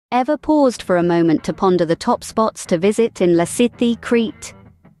Ever paused for a moment to ponder the top spots to visit in Lasithi, Crete?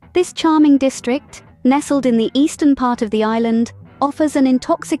 This charming district, nestled in the eastern part of the island, offers an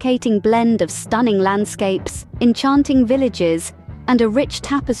intoxicating blend of stunning landscapes, enchanting villages, and a rich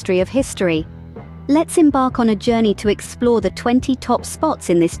tapestry of history. Let's embark on a journey to explore the 20 top spots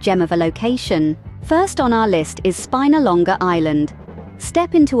in this gem of a location. First on our list is Spinalonga Island.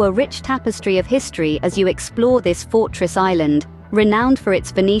 Step into a rich tapestry of history as you explore this fortress island, renowned for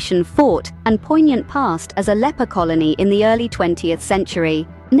its Venetian fort and poignant past as a leper colony in the early 20th century.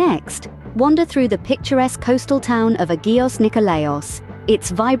 Next, wander through the picturesque coastal town of Agios Nikolaos.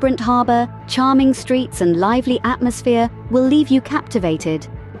 Its vibrant harbor, charming streets, and lively atmosphere will leave you captivated.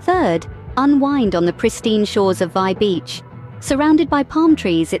 Third, unwind on the pristine shores of Vai Beach. Surrounded by palm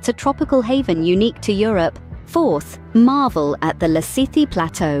trees, it's a tropical haven unique to Europe. Fourth, marvel at the Lasithi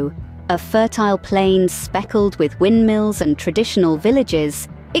Plateau. A fertile plain speckled with windmills and traditional villages,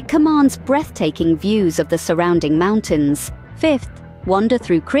 it commands breathtaking views of the surrounding mountains. Fifth, wander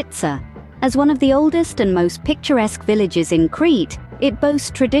through Kritsa. As one of the oldest and most picturesque villages in Crete, it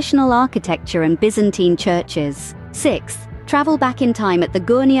boasts traditional architecture and Byzantine churches. Sixth, travel back in time at the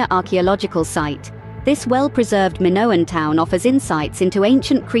Gurnia archaeological site. This well-preserved Minoan town offers insights into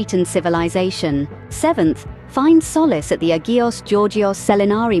ancient Cretan civilization. Seventh, find solace at the Agios Georgios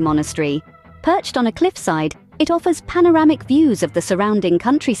Selinari monastery. Perched on a cliffside, it offers panoramic views of the surrounding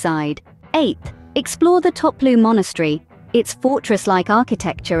countryside. Eighth, explore the Toplu monastery. Its fortress-like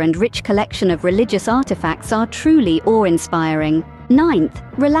architecture and rich collection of religious artifacts are truly awe-inspiring. Ninth,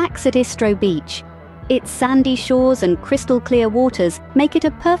 relax at Istro Beach. Its sandy shores and crystal-clear waters make it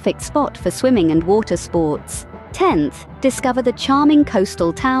a perfect spot for swimming and water sports. 10th, discover the charming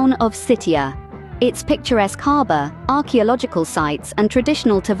coastal town of Scythia. Its picturesque harbor, archaeological sites, and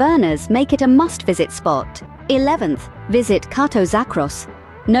traditional tavernas make it a must-visit spot. 11th, visit Kato Zakros.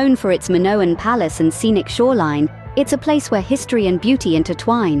 Known for its Minoan palace and scenic shoreline, it's a place where history and beauty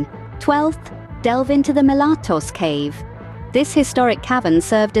intertwine. 12th, delve into the Melatos cave. This historic cavern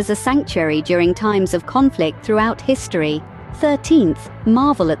served as a sanctuary during times of conflict throughout history. 13th,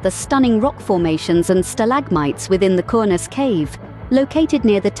 marvel at the stunning rock formations and stalagmites within the Cornus cave, located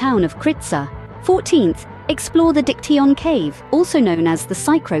near the town of Kritsa. 14th, explore the Dictyon cave, also known as the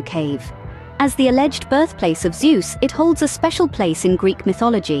Psychro cave. As the alleged birthplace of Zeus, it holds a special place in Greek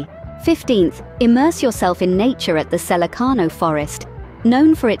mythology. 15th, immerse yourself in nature at the Selikano forest.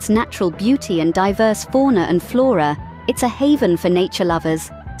 Known for its natural beauty and diverse fauna and flora, it's a haven for nature lovers.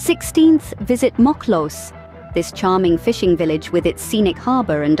 16th, visit Moklos. This charming fishing village with its scenic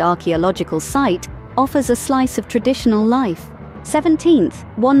harbor and archaeological site offers a slice of traditional life.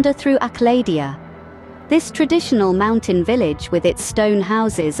 17th, wander through Akladia. This traditional mountain village with its stone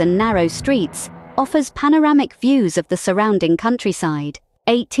houses and narrow streets offers panoramic views of the surrounding countryside.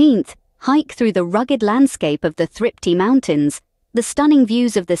 18th, hike through the rugged landscape of the Thripti Mountains. The stunning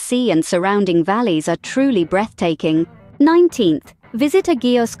views of the sea and surrounding valleys are truly breathtaking. 19th, visit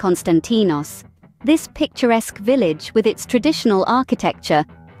Agios Konstantinos. This picturesque village with its traditional architecture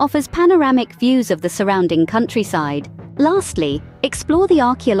offers panoramic views of the surrounding countryside. Lastly, explore the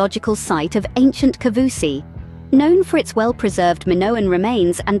archaeological site of ancient Kavusi. Known for its well-preserved Minoan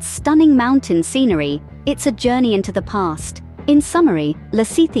remains and stunning mountain scenery, it's a journey into the past. In summary,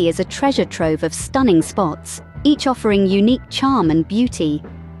 Lasithi is a treasure trove of stunning spots, each offering unique charm and beauty.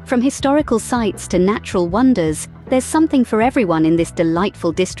 From historical sites to natural wonders, there's something for everyone in this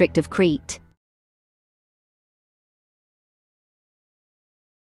delightful district of Crete.